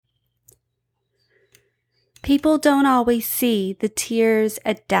People don't always see the tears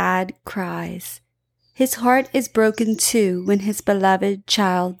a dad cries. His heart is broken too when his beloved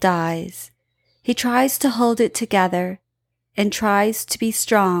child dies. He tries to hold it together and tries to be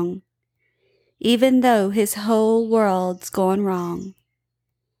strong, even though his whole world's gone wrong.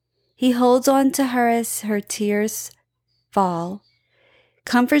 He holds on to her as her tears fall,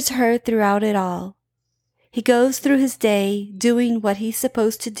 comforts her throughout it all. He goes through his day doing what he's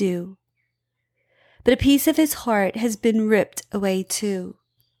supposed to do. But a piece of his heart has been ripped away too.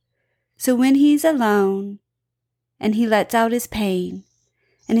 So when he's alone and he lets out his pain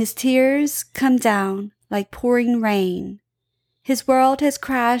and his tears come down like pouring rain, his world has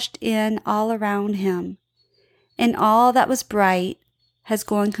crashed in all around him, and all that was bright has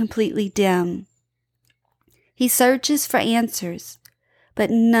gone completely dim. He searches for answers,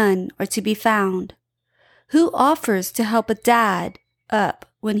 but none are to be found. Who offers to help a dad up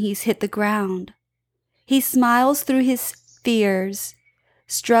when he's hit the ground? He smiles through his fears,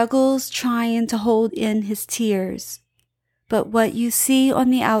 struggles trying to hold in his tears. But what you see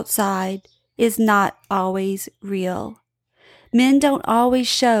on the outside is not always real. Men don't always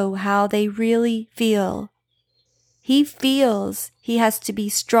show how they really feel. He feels he has to be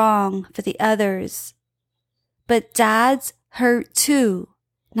strong for the others. But dads hurt too,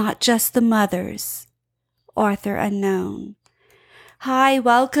 not just the mothers. Author unknown. Hi,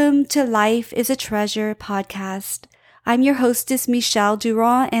 welcome to Life is a Treasure podcast. I'm your hostess, Michelle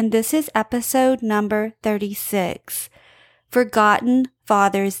Durand, and this is episode number 36, Forgotten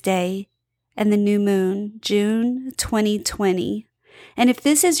Father's Day and the New Moon, June 2020. And if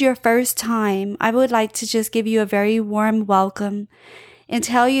this is your first time, I would like to just give you a very warm welcome and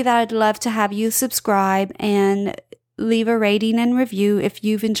tell you that I'd love to have you subscribe and leave a rating and review if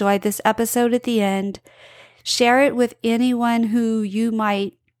you've enjoyed this episode at the end. Share it with anyone who you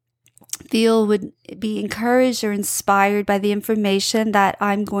might feel would be encouraged or inspired by the information that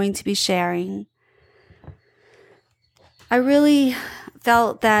I'm going to be sharing. I really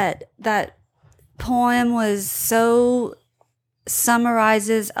felt that poem was so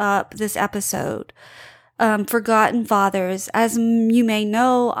summarizes up this episode. Forgotten Fathers. As you may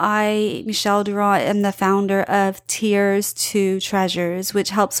know, I, Michelle Durand, am the founder of Tears to Treasures,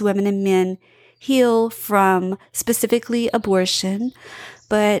 which helps women and men heal from specifically abortion,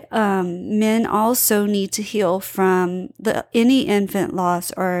 but men also need to heal from any infant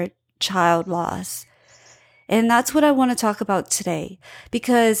loss or child loss. And that's what I want to talk about today,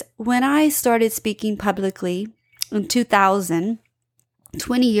 because when I started speaking publicly in 2000,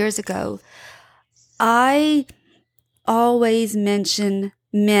 20 years ago, I always mention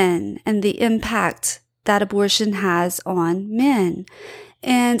men and the impact that abortion has on men.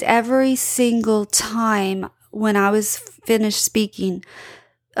 And every single time when I was finished speaking,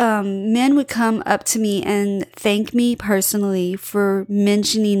 men would come up to me and thank me personally for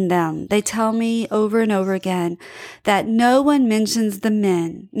mentioning them. They tell me over and over again that no one mentions the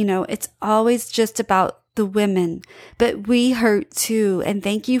men. You know, it's always just about the women, but we hurt too. And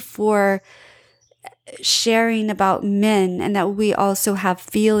thank you for sharing about men and that we also have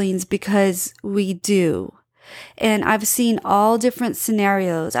feelings, because we do. And I've seen all different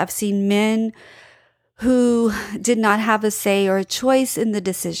scenarios. I've seen men who did not have a say or a choice in the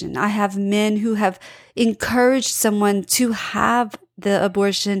decision. I have men who have encouraged someone to have the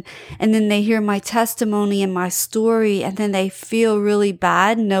abortion, and then they hear my testimony and my story, and then they feel really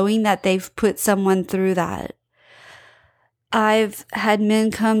bad knowing that they've put someone through that. I've had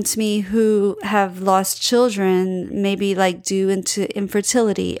men come to me who have lost children, maybe like due to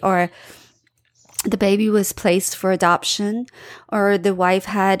infertility, or the baby was placed for adoption, or the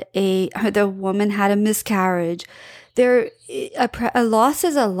woman had a miscarriage. A loss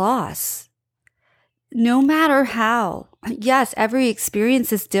is a loss, no matter how. Yes, every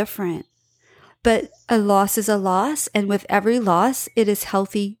experience is different, but a loss is a loss, and with every loss, it is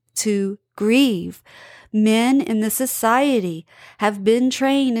healthy to grieve. Men in this society have been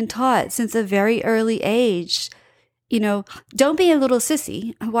trained and taught since a very early age, don't be a little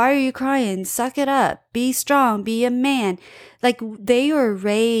sissy. Why are you crying? Suck it up. Be strong. Be a man. Like, they are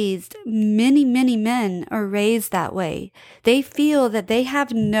raised, many, many men are raised that way. They feel that they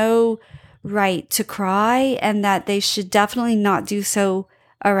have no right to cry and that they should definitely not do so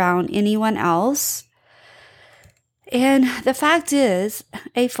around anyone else. And the fact is,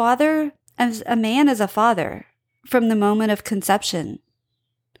 a man is a father from the moment of conception.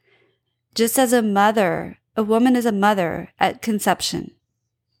 Just as a woman is a mother at conception.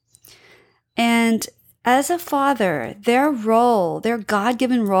 And as a father, their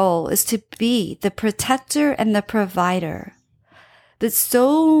God-given role is to be the protector and the provider. but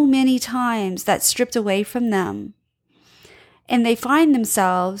so many times that's stripped away from them. And they find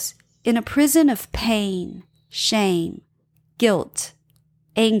themselves in a prison of pain, shame, guilt,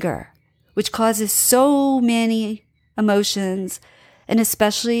 anger, which causes so many emotions, and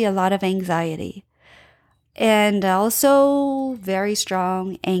especially a lot of anxiety, and also very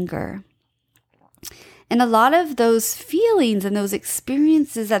strong anger. And a lot of those feelings and those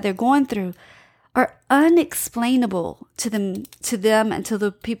experiences that they're going through are unexplainable to them and to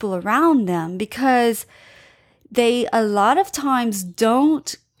the people around them, because they a lot of times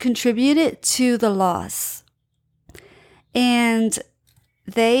don't contribute it to the loss. And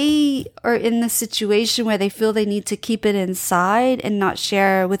they are in the situation where they feel they need to keep it inside and not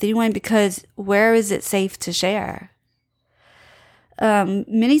share with anyone, because where is it safe to share?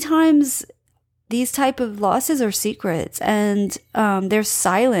 Many times these type of losses are secrets, and they're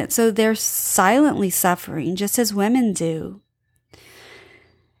silent. So they're silently suffering, just as women do.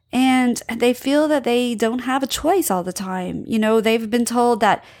 And they feel that they don't have a choice all the time. You know, they've been told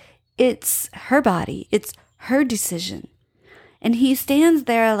that it's her body, it's her decision. And he stands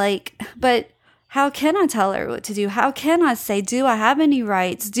there like, but how can I tell her what to do? How can I say, do I have any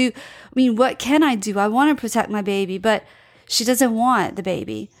rights? What can I do? I want to protect my baby, but she doesn't want the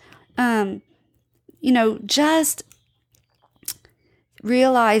baby. Just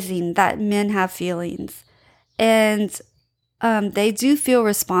realizing that men have feelings, and they do feel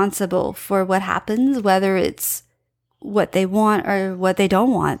responsible for what happens, whether it's what they want or what they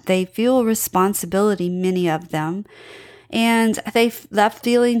don't want. They feel responsibility, many of them. And they left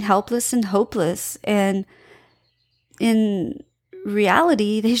feeling helpless and hopeless. And in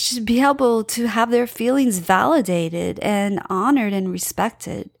reality, they should be able to have their feelings validated and honored and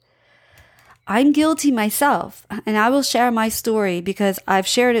respected. I'm guilty myself, and I will share my story because I've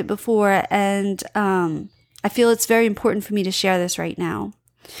shared it before, and I feel it's very important for me to share this right now.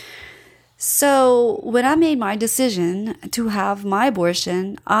 So when I made my decision to have my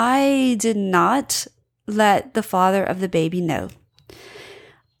abortion, I did not let the father of the baby know.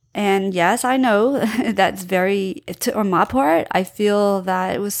 And yes, I know that's on my part, I feel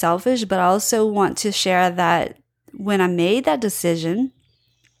that it was selfish, but I also want to share that when I made that decision,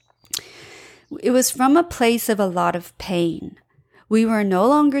 it was from a place of a lot of pain. We were no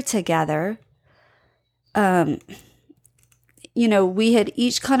longer together. We had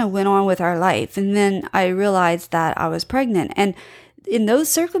each kind of went on with our life. And then I realized that I was pregnant. And in those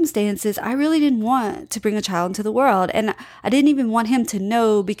circumstances, I really didn't want to bring a child into the world. And I didn't even want him to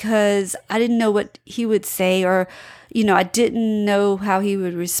know, because I didn't know what he would say, or, I didn't know how he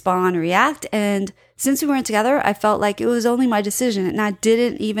would respond or react. And since we weren't together, I felt like it was only my decision, and I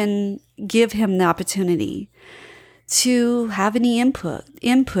didn't even give him the opportunity to have any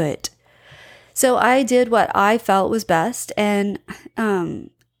input. So I did what I felt was best, and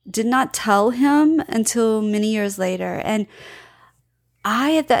did not tell him until many years later. And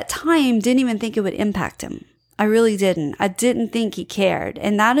I, at that time, didn't even think it would impact him. I really didn't. I didn't think he cared.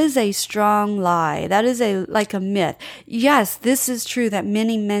 And that is a strong lie. That is like a myth. Yes, this is true that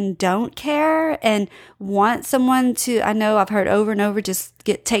many men don't care and want someone to, I know I've heard over and over, just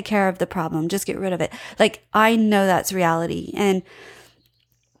take care of the problem. Just get rid of it. Like, I know that's reality. And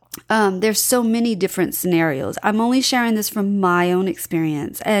there's so many different scenarios. I'm only sharing this from my own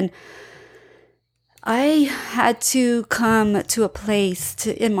experience. And I had to come to a place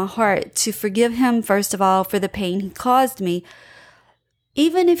in my heart to forgive him, first of all, for the pain he caused me,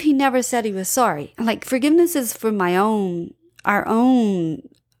 even if he never said he was sorry. Like, forgiveness is for our own,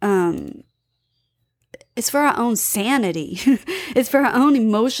 it's for our own sanity. It's for our own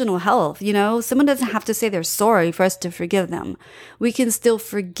emotional health. Someone doesn't have to say they're sorry for us to forgive them. We can still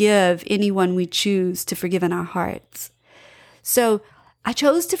forgive anyone we choose to forgive in our hearts. So I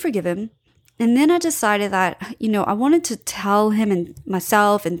chose to forgive him. And then I decided that, I wanted to tell him and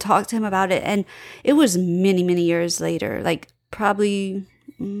myself and talk to him about it. And it was many, many years later, like probably,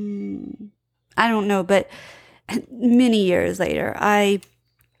 I don't know, but many years later, I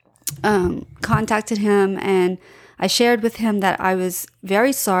contacted him and I shared with him that I was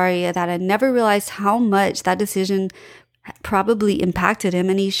very sorry, that I never realized how much that decision probably impacted him.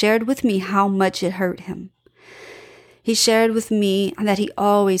 And he shared with me how much it hurt him. He shared with me that he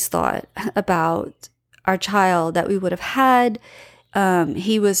always thought about our child that we would have had.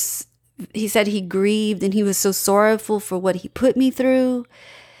 He said he grieved and he was so sorrowful for what he put me through,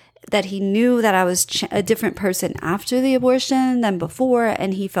 that he knew that I was a different person after the abortion than before,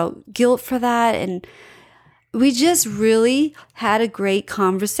 and he felt guilt for that. And we just really had a great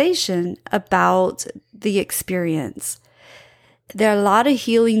conversation about the experience. A lot of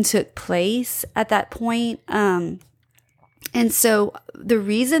healing took place at that point. And so the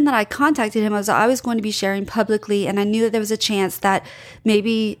reason that I contacted him was I was going to be sharing publicly, and I knew that there was a chance that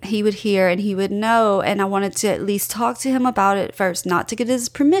maybe he would hear and he would know. And I wanted to at least talk to him about it first, not to get his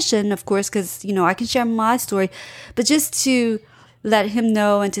permission, of course, because, I can share my story, but just to let him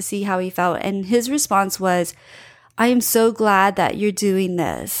know and to see how he felt. And his response was, I am so glad that you're doing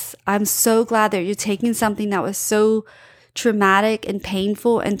this. I'm so glad that you're taking something that was so traumatic and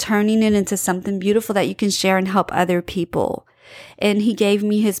painful and turning it into something beautiful that you can share and help other people. And he gave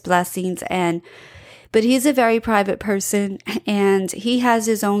me his blessings. But he's a very private person, and he has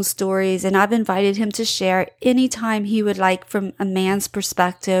his own stories, and I've invited him to share anytime he would like from a man's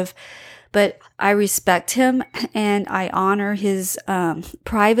perspective. But I respect him and I honor his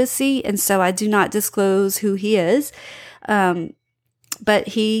privacy, and so I do not disclose who he is. But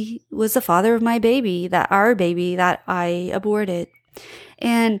he was the father of our baby that I aborted.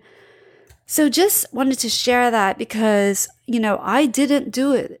 And so just wanted to share that because, I didn't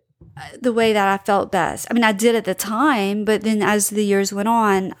do it the way that I felt best. I mean, I did at the time, but then as the years went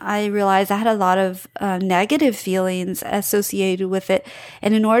on, I realized I had a lot of negative feelings associated with it.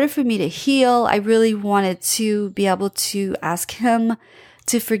 And in order for me to heal, I really wanted to be able to ask him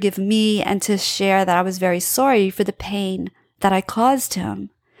to forgive me and to share that I was very sorry for the pain that I caused him.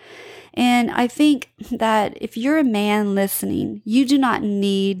 And I think that if you're a man listening, you do not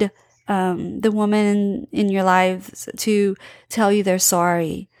need the woman in your lives to tell you they're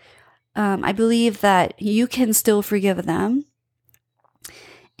sorry. I believe that you can still forgive them,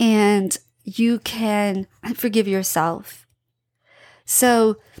 and you can forgive yourself.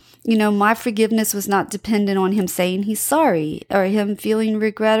 So, my forgiveness was not dependent on him saying he's sorry or him feeling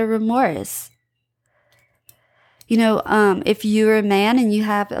regret or remorse. If you're a man and you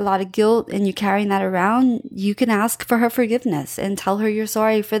have a lot of guilt and you're carrying that around, you can ask for her forgiveness and tell her you're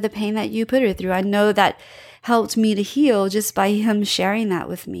sorry for the pain that you put her through. I know that helped me to heal just by him sharing that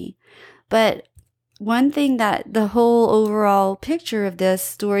with me. But one thing that the whole overall picture of this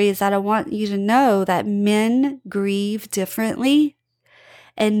story is that I want you to know that men grieve differently,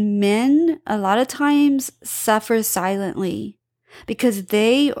 and men a lot of times suffer silently because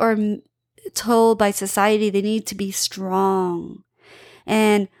they are told by society they need to be strong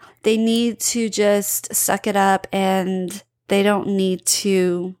and they need to just suck it up and they don't need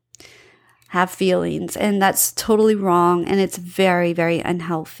to have feelings. And that's totally wrong, and it's very, very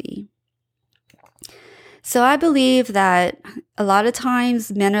unhealthy. So I believe that a lot of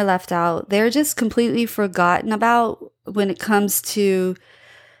times men are left out. They're just completely forgotten about when it comes to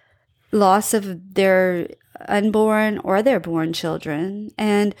loss of their unborn or their born children.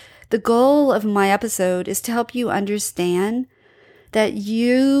 And the goal of my episode is to help you understand that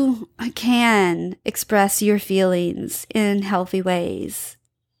you can express your feelings in healthy ways.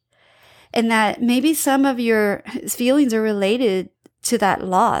 And that maybe some of your feelings are related to that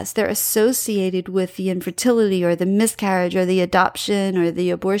loss. They're associated with the infertility or the miscarriage or the adoption or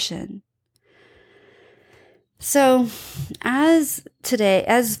the abortion. So as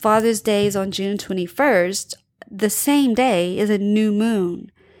Father's Day is on June 21st, the same day is a new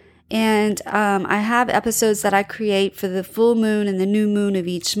moon. And I have episodes that I create for the full moon and the new moon of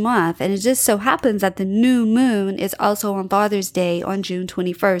each month. And it just so happens that the new moon is also on Father's Day on June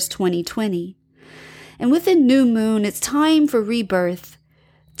 21st, 2020. And with the new moon, it's time for rebirth,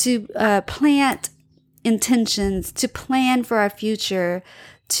 to plant intentions, to plan for our future,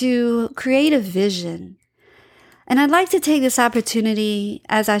 to create a vision. And I'd like to take this opportunity,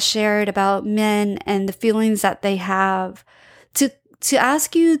 as I shared about men and the feelings that they have, to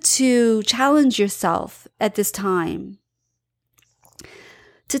ask you to challenge yourself at this time,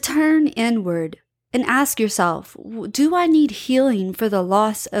 to turn inward and ask yourself, do I need healing for the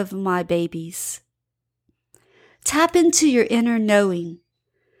loss of my babies? Tap into your inner knowing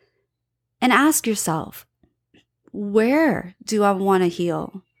and ask yourself, where do I want to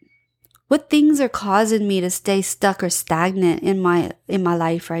heal? What things are causing me to stay stuck or stagnant in my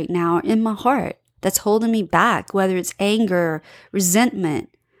life right now, or in my heart, that's holding me back, whether it's anger,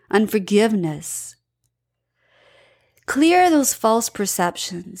 resentment, unforgiveness? Clear those false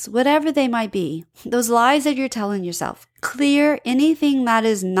perceptions, whatever they might be, those lies that you're telling yourself. Clear anything that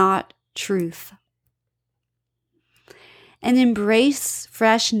is not truth. And embrace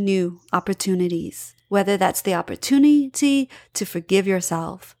fresh new opportunities, whether that's the opportunity to forgive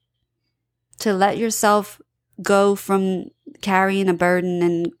yourself, to let yourself go from carrying a burden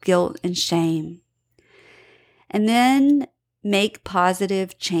and guilt and shame. And then make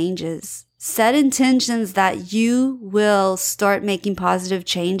positive changes. Set intentions that you will start making positive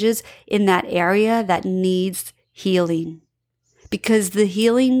changes in that area that needs healing. Because the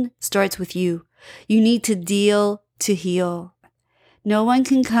healing starts with you. You need to deal to heal. No one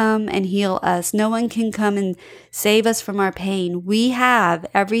can come and heal us. No one can come and save us from our pain. We have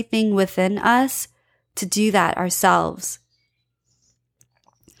everything within us to do that ourselves.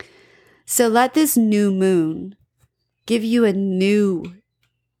 So let this new moon give you a new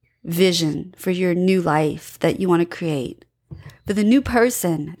vision for your new life that you want to create, for the new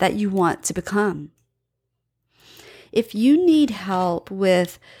person that you want to become. If you need help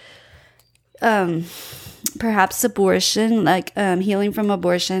with perhaps abortion, like healing from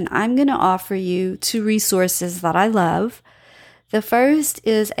abortion, I'm going to offer you 2 resources that I love. The first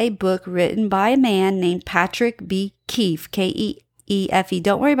is a book written by a man named Patrick B. Keefe, Keefe.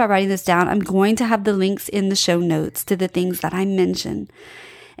 Don't worry about writing this down. I'm going to have the links in the show notes to the things that I mentioned.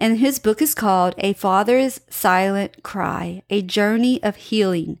 And his book is called A Father's Silent Cry, A Journey of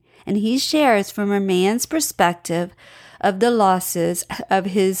Healing. And he shares from a man's perspective of the losses of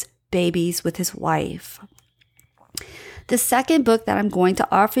his babies with his wife. The second book that I'm going to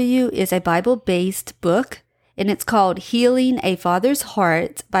offer you is a Bible-based book, and it's called Healing a Father's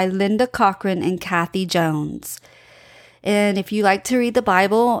Heart by Linda Cochran and Kathy Jones. And if you like to read the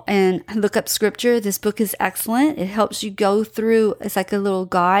Bible and look up scripture, this book is excellent. It helps you go through, it's like a little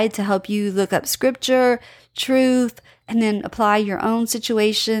guide to help you look up scripture, truth, and then apply your own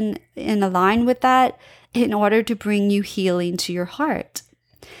situation and align with that in order to bring you healing to your heart.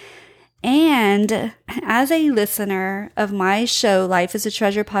 And as a listener of my show, Life is a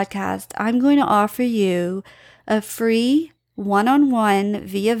Treasure podcast, I'm going to offer you a free one-on-one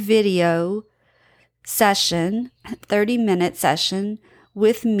via video session, 30-minute session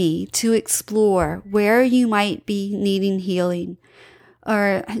with me to explore where you might be needing healing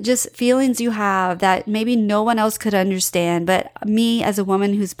or just feelings you have that maybe no one else could understand. But me, as a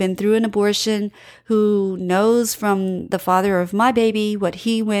woman who's been through an abortion, who knows from the father of my baby what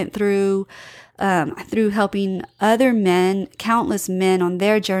he went through helping other men, countless men on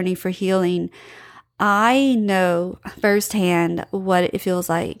their journey for healing, I know firsthand what it feels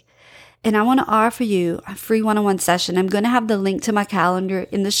like. And I want to offer you a free one-on-one session. I'm going to have the link to my calendar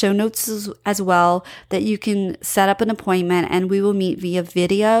in the show notes as well, that you can set up an appointment and we will meet via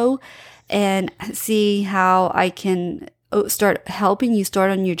video and see how I can start helping you start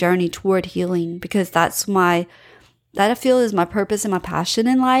on your journey toward healing, because that I feel is my purpose and my passion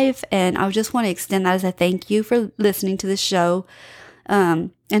in life. And I just want to extend that as a thank you for listening to this show.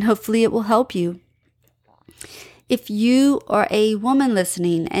 And hopefully it will help you. If you are a woman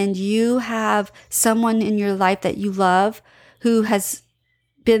listening and you have someone in your life that you love who has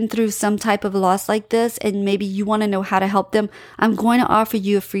been through some type of loss like this, and maybe you want to know how to help them, I'm going to offer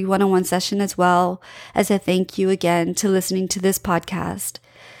you a free one-on-one session as well, as a thank you again to listening to this podcast.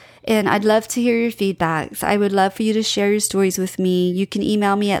 And I'd love to hear your feedbacks. I would love for you to share your stories with me. You can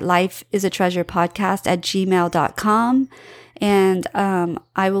email me at lifeisatreasurepodcast@gmail.com. And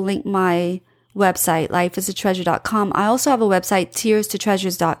I will link my website, lifeisatreasure.com. I also have a website,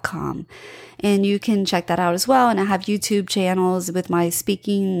 tearstotreasures.com, and you can check that out as well. And I have YouTube channels with my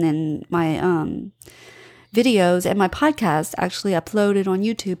speaking and my videos, and my podcast actually uploaded on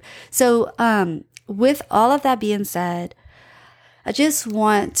YouTube. So with all of that being said, I just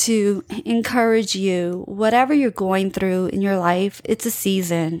want to encourage you, whatever you're going through in your life, it's a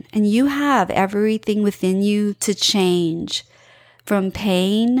season, and you have everything within you to change from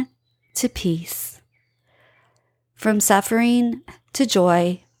pain to peace, from suffering to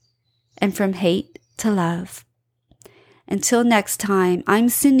joy, and from hate to love. Until next time, I'm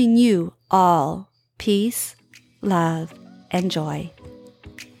sending you all peace, love, and joy.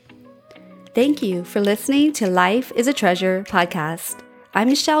 Thank you for listening to Life is a Treasure podcast. I'm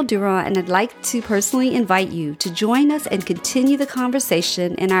Michelle Durant, and I'd like to personally invite you to join us and continue the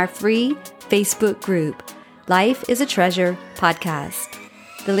conversation in our free Facebook group, Life is a Treasure podcast.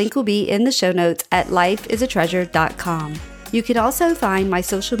 The link will be in the show notes at lifeisatreasure.com. You can also find my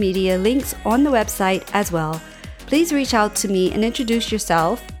social media links on the website as well. Please reach out to me and introduce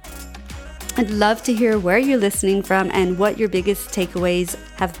yourself. I'd love to hear where you're listening from and what your biggest takeaways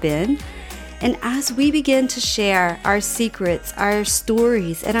have been. And as we begin to share our secrets, our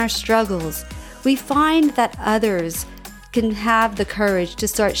stories, and our struggles, we find that others can have the courage to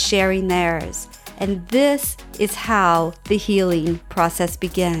start sharing theirs. And this is how the healing process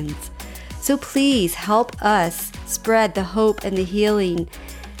begins. So please help us spread the hope and the healing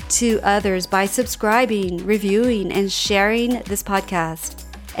to others by subscribing, reviewing, and sharing this podcast.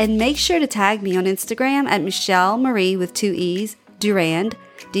 And make sure to tag me on Instagram at Michelle Marie with 2 E's, Durand,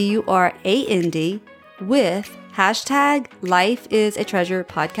 Durand, with hashtag Life is a Treasure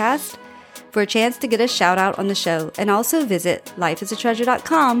podcast. for a chance to get a shout out on the show, and also visit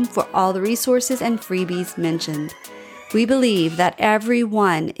lifeisatreasure.com for all the resources and freebies mentioned. We believe that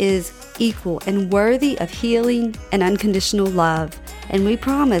everyone is equal and worthy of healing and unconditional love, and we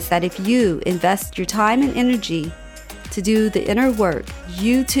promise that if you invest your time and energy to do the inner work,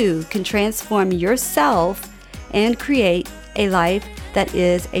 you too can transform yourself and create a life that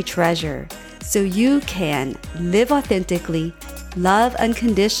is a treasure, so you can live authentically, love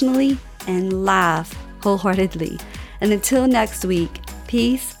unconditionally, and laugh wholeheartedly. And until next week,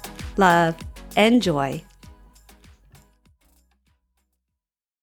 peace, love, and joy.